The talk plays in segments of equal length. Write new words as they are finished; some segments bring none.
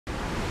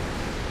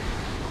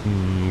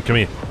Come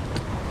here.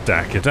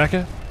 Daka,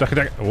 daka, daka,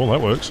 daka. Well,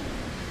 that works.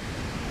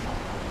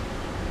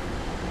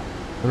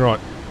 Right,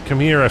 come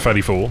here,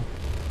 F-84.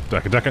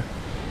 Daka, daka.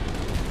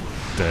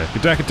 Daka,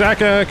 daka,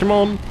 daka, come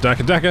on.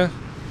 Daka, daka.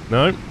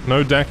 No,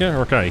 no daka.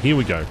 Okay, here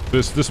we go.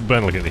 This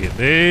battle will get the hit.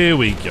 There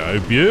we go.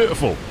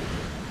 Beautiful.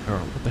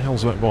 Alright, what the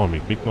hell's that behind me?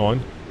 Big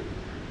 9.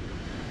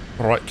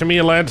 Alright, come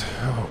here, lad.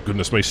 Oh,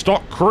 goodness me.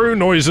 Stock crew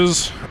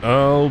noises.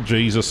 Oh,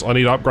 Jesus. I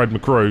need to upgrade my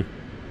crew.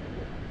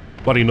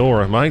 Bloody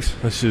Nora, mate.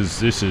 This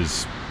is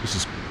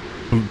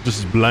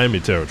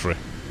blamey territory.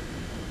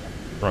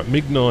 Right,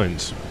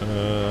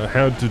 MiG-9s.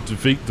 How to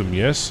defeat them,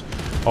 yes.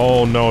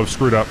 Oh no, I've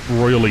screwed up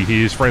royally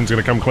here. His friend's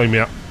gonna come clean me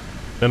up.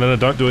 No, no, no,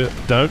 don't do it.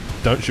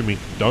 Don't shoot me.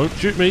 Don't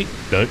shoot me.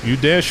 Don't you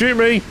dare shoot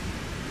me!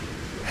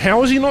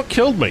 How has he not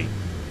killed me?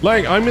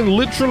 Like, I'm in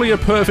literally a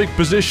perfect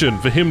position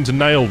for him to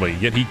nail me,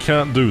 yet he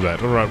can't do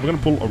that. Alright, we're gonna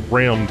pull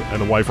around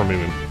and away from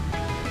him.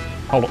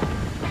 Hold on.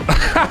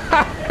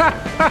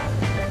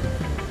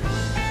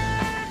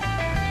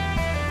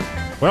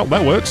 Well,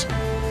 that works.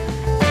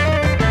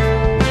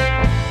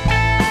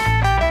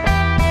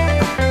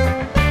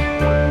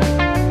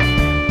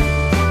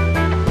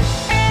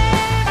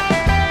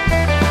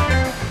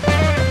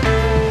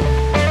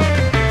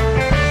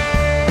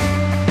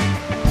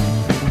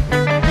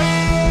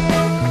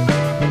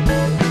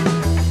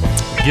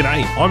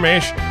 G'day, I'm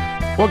Ash.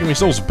 Welcome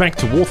yourselves back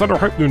to War Thunder. I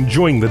hope you're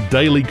enjoying the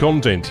daily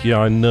content. Yeah,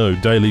 I know,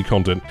 daily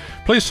content.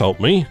 Please help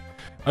me.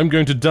 I'm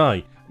going to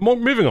die.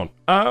 Moving on.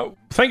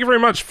 Thank you very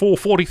much for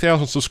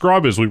 40,000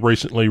 subscribers. We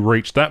recently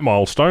reached that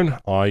milestone.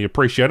 I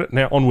appreciate it.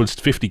 Now onwards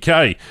to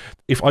 50k.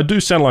 If I do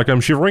sound like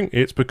I'm shivering,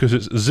 it's because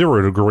it's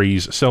 0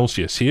 degrees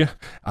Celsius here.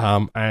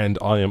 And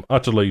I am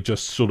utterly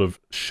just sort of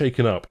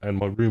shaken up and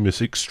my room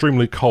is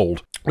extremely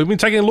cold. We've been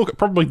taking a look at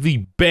probably the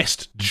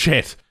best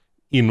jet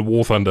in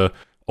War Thunder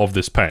of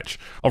this patch.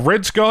 Of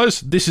Red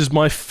Skies, this is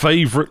my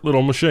favourite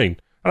little machine.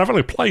 And I've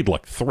only played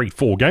like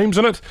 3-4 games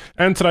in it,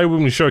 and today we're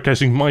going to be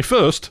showcasing my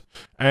first,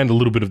 and a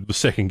little bit of the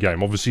second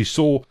game. Obviously you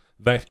saw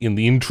that in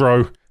the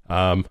intro.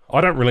 I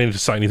don't really need to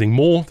say anything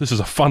more. This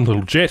is a fun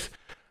little jet.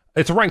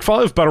 It's a rank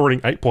 5, battle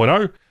rating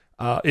 8.0.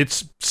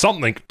 It's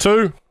something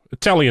 2,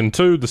 Italian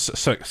 2, the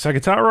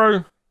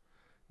Sagittaro?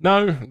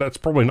 No, that's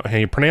probably not how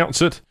you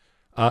pronounce it.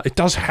 It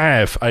does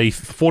have a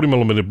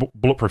 40mm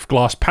bulletproof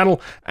glass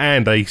panel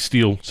and a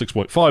steel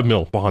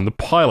 6.5mm behind the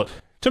pilot.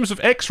 In terms of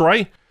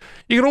X-ray,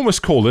 you can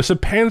almost call this a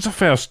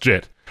Panzerfaust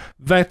jet.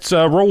 That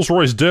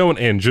Rolls-Royce Derwent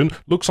engine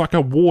looks like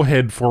a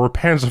warhead for a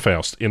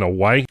Panzerfaust in a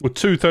way, with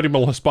two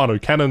 30mm Hispano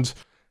cannons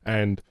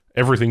and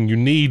everything you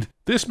need.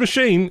 This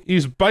machine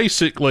is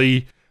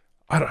basically,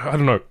 I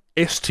don't know,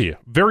 S-tier.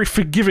 Very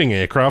forgiving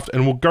aircraft,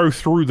 and we'll go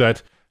through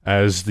that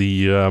as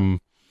the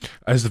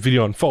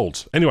video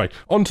unfolds. Anyway,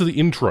 on to the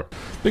intro. I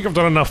think I've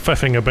done enough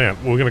faffing about.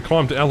 We're going to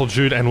climb to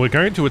altitude and we're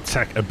going to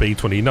attack a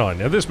B-29.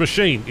 Now this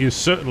machine is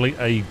certainly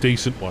a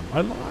decent one.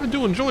 I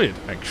do enjoy it,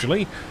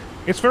 actually.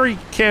 It's very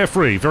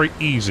carefree, very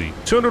easy.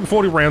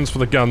 240 rounds for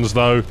the guns,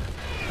 though.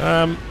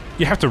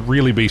 You have to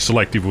really be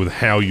selective with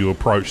how you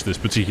approach this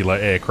particular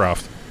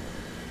aircraft.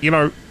 You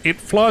know, it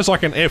flies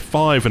like an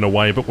F5 in a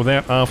way, but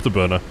without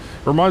afterburner.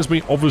 Reminds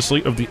me,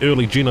 obviously, of the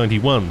early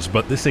G91s,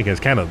 but this thing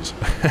has cannons,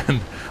 and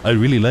I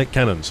really like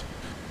cannons.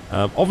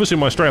 Obviously,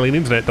 my Australian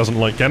internet doesn't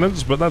like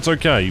cannons, but that's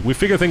okay. We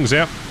figure things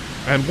out,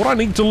 and what I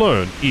need to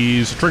learn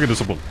is trigger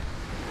discipline.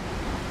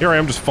 Here I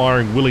am just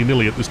firing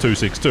willy-nilly at this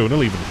 262, and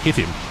I'll even hit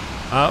him.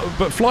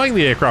 But flying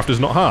the aircraft is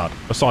not hard,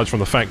 aside from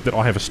the fact that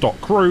I have a stock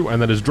crew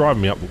and that is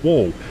driving me up the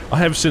wall. I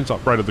have since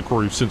upgraded the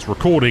crew since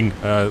recording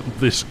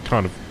this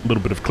kind of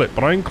little bit of clip,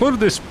 but I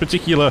included this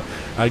particular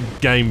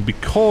game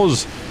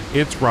because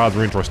it's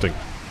rather interesting.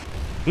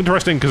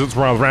 Interesting because it's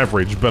rather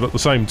average, but at the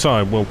same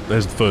time, well,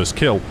 there's the first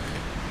kill.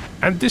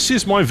 And this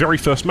is my very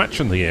first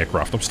match in the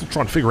aircraft. I'm still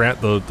trying to figure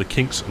out the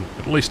kinks, and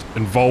at least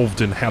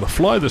involved in how to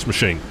fly this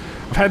machine.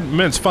 I've had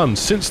immense fun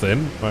since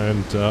then,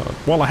 and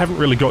while I haven't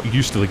really got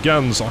used to the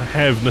guns, I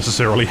have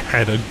necessarily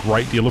had a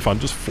great deal of fun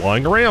just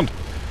flying around.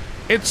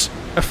 It's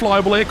a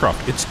flyable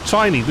aircraft. It's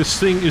tiny. This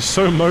thing is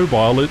so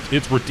mobile,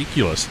 it's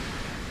ridiculous.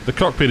 The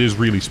cockpit is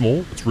really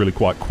small, it's really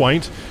quite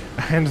quaint,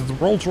 and the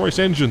Rolls-Royce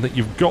engine that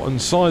you've got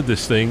inside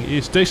this thing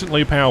is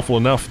decently powerful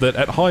enough that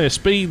at higher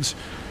speeds,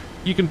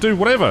 you can do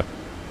whatever.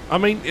 I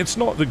mean, it's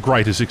not the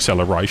greatest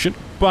acceleration,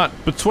 but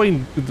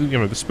between, you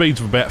know, the speeds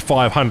of about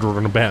 500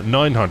 and about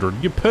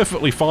 900, you're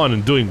perfectly fine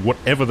in doing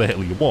whatever the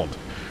hell you want.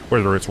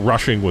 Whether it's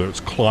rushing, whether it's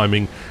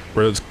climbing,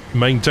 whether it's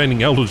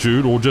maintaining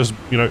altitude, or just,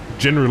 you know,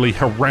 generally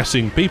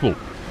harassing people.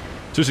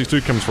 262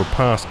 comes for a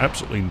pass,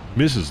 absolutely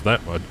misses that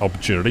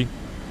opportunity.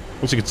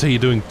 Once you can see, you're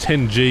doing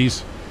 10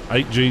 Gs,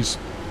 8 Gs,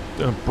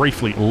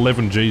 briefly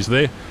 11 Gs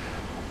there.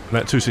 And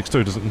that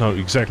 262 doesn't know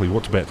exactly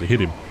what's about to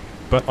hit him.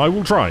 But I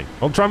will try.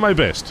 I'll try my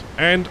best.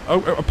 And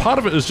a part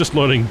of it is just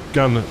learning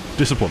gun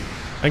discipline.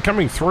 And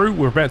coming through,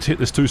 we're about to hit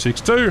this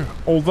 262.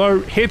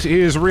 Although hit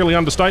is really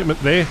understatement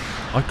there.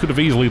 I could have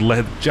easily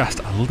led just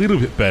a little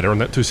bit better,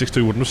 and that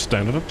 262 wouldn't have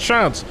stood a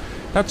chance.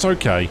 That's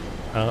okay.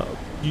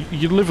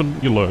 You live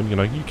and you learn, you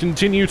know. You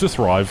continue to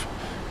thrive.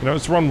 You know,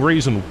 it's one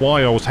reason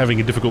why I was having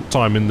a difficult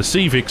time in the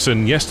Sea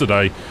Vixen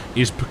yesterday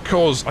is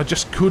because I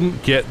just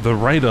couldn't get the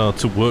radar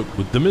to work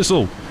with the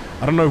missile.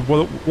 I don't know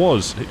what it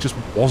was, it just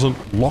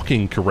wasn't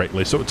locking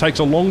correctly, so it takes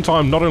a long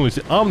time not only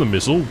to arm the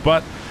missile,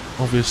 but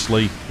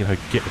obviously, you know,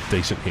 get a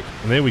decent hit.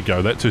 And there we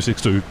go, that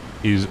 262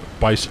 is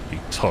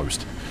basically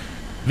toast.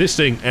 This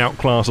thing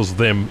outclasses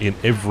them in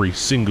every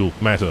single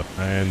matter,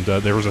 and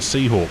there is a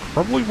Seahawk,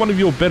 probably one of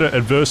your better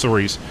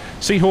adversaries.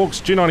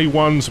 Seahawks,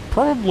 G91s,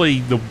 probably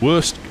the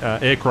worst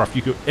aircraft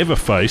you could ever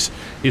face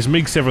is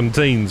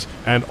MiG-17s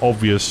and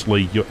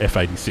obviously your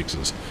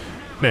F-86s.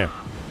 Now,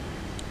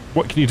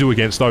 what can you do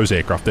against those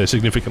aircraft? They're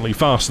significantly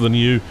faster than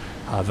you,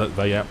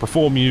 they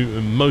outperform you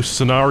in most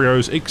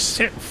scenarios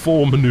except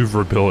for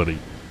manoeuvrability. Now,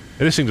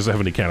 this thing doesn't have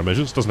any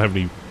countermeasures, doesn't have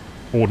any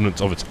ordnance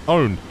of its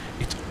own.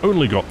 It's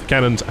only got the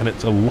cannons, and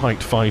it's a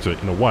light fighter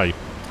in a way.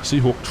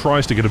 Seahawk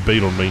tries to get a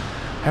beat on me.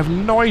 I have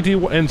no idea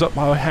what ends up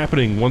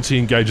happening once he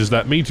engages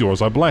that meteor,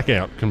 as I black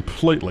out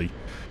completely.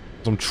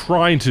 As I'm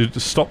trying to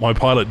stop my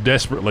pilot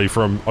desperately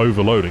from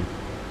overloading.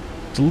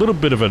 It's a little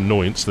bit of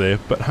annoyance there,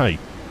 but hey.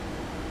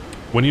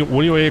 When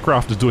your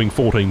aircraft is doing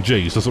 14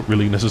 Gs, does it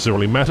really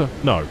necessarily matter?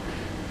 No.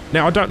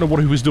 Now, I don't know what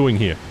he was doing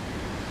here.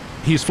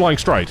 He's flying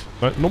straight.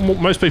 Right?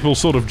 Most people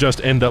sort of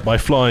just end up by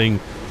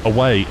flying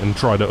away and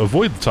try to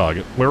avoid the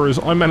target, whereas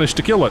I managed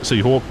to kill that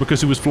Seahawk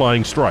because he was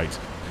flying straight.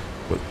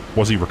 But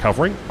was he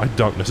recovering? I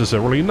don't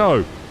necessarily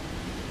know.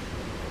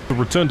 To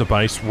return to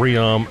base,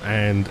 rearm,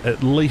 and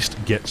at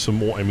least get some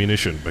more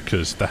ammunition,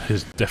 because that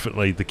is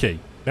definitely the key.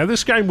 Now,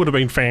 this game would have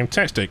been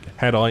fantastic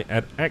had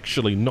I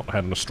actually not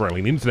had an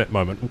Australian internet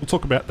moment. We'll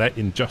talk about that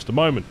in just a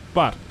moment,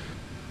 but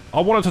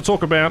I wanted to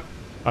talk about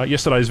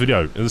yesterday's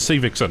video, the Sea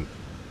Vixen.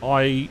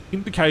 I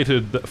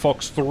indicated that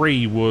Fox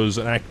 3 was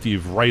an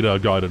active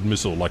radar-guided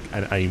missile, like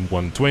an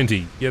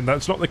AIM-120. Yeah,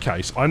 that's not the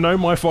case. I know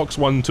my Fox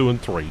 1, 2 and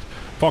 3.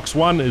 Fox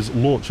 1 is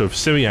launch of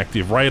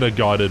semi-active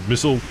radar-guided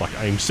missile, like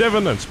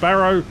AIM-7 and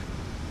Sparrow.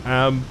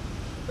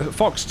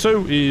 Fox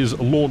 2 is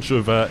launch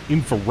of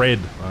infrared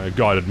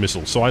guided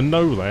missile, so I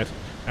know that.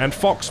 And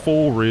Fox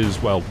 4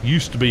 is, well,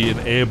 used to be an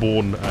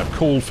airborne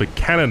call for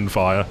cannon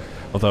fire,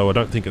 although I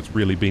don't think it's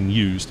really been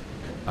used.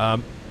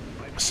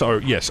 So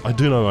yes, I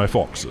do know my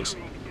Foxes.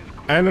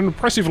 And an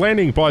impressive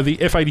landing by the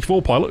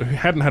F-84 pilot who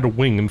hadn't had a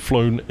wing and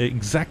flown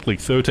exactly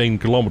 13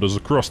 kilometers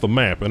across the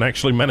map and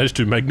actually managed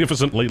to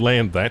magnificently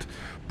land that.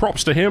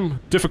 Props to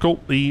him.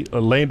 Difficulty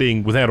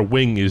landing without a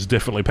wing is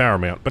definitely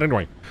paramount. But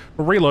anyway,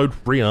 we'll reload,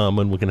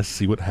 rearm, and we're going to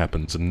see what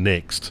happens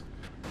next.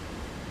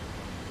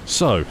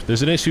 So,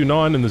 there's an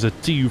Su-9 and there's a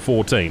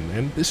Tu-14,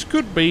 and this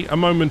could be a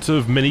moment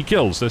of many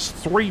kills. There's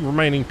 3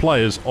 remaining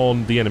players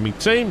on the enemy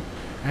team,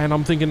 and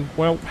I'm thinking,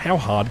 well, how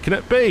hard can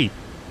it be?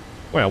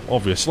 Well,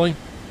 obviously.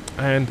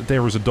 And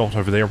there is a dot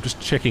over there. I'm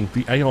just checking.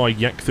 The AI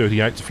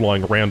Yak-38's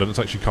flying around and it's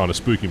actually kind of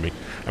spooking me.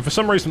 And for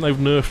some reason they've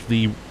nerfed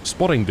the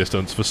spotting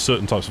distance for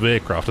certain types of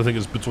aircraft. I think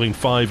it's between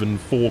 5 and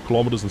 4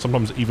 kilometers and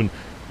sometimes even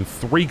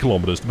 3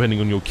 kilometers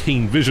depending on your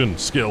keen vision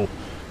skill.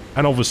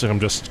 And obviously I'm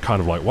just kind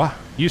of like, wow.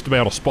 You used to be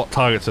able to spot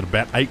targets at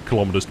about 8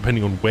 kilometers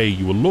depending on where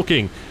you were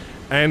looking.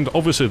 And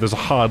obviously there's a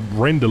hard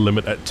render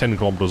limit at 10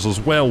 kilometers as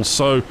well.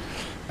 So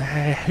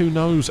who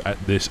knows at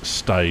this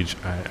stage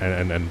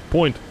and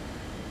point.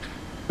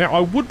 Now,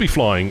 I would be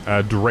flying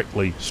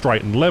directly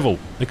straight and level,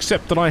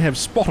 except that I have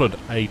spotted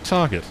a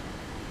target.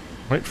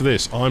 Wait for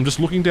this. I'm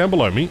just looking down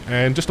below me,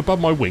 and just above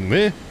my wing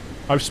there,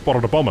 I've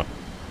spotted a bomber.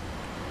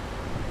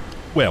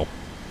 Well,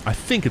 I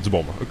think it's a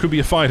bomber. It could be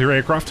a fighter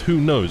aircraft,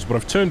 who knows, but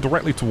I've turned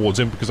directly towards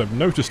him because I've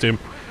noticed him,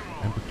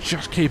 and we're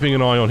just keeping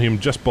an eye on him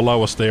just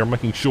below us there,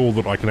 making sure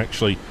that I can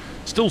actually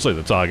still see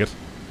the target.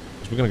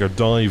 So we're going to go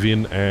dive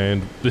in,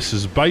 and this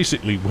is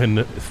basically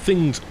when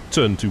things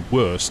turn to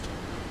worst.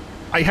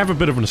 I have a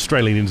bit of an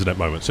Australian internet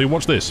moment, so you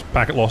watch this.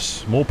 Packet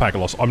loss, more packet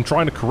loss. I'm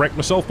trying to correct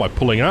myself by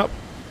pulling up.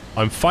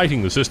 I'm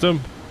fighting the system,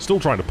 still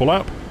trying to pull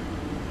up.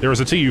 There is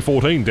a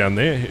Tu-14 down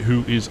there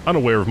who is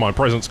unaware of my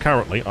presence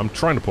currently. I'm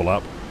trying to pull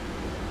up.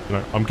 You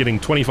know, I'm getting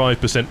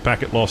 25%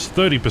 packet loss,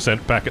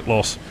 30% packet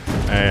loss,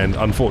 and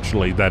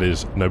unfortunately that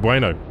is no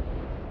bueno.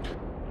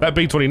 That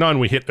B-29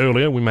 we hit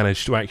earlier, we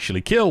managed to actually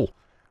kill.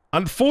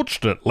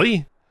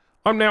 Unfortunately,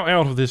 I'm now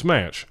out of this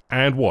match,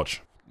 and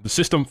watch. The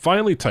system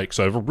finally takes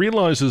over,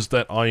 realizes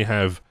that I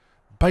have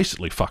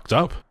basically fucked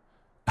up,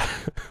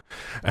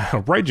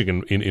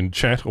 raging in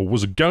chat, or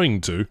was going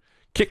to,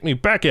 kicked me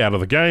back out of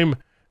the game,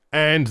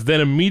 and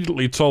then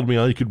immediately told me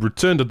I could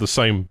return to the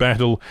same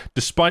battle,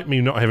 despite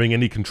me not having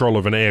any control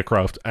of an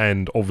aircraft,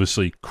 and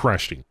obviously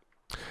crashing.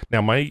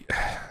 Now,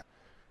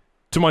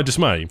 to my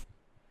dismay,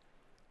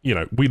 you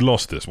know, we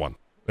lost this one.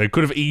 They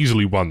could have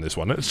easily won this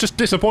one. It's just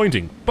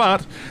disappointing,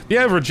 but the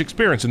average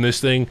experience in this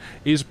thing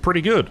is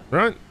pretty good,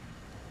 right?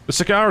 The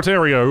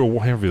Scaratario, or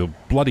whatever the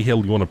bloody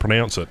hell you want to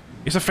pronounce it,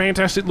 is a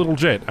fantastic little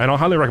jet, and I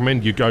highly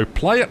recommend you go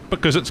play it,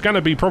 because it's going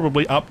to be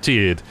probably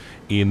up-tiered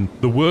in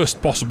the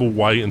worst possible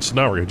way and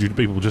scenario due to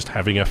people just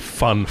having a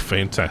fun,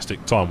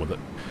 fantastic time with it.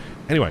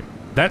 Anyway,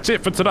 that's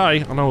it for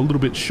today. I know a little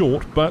bit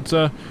short, but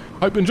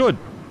hope you enjoyed.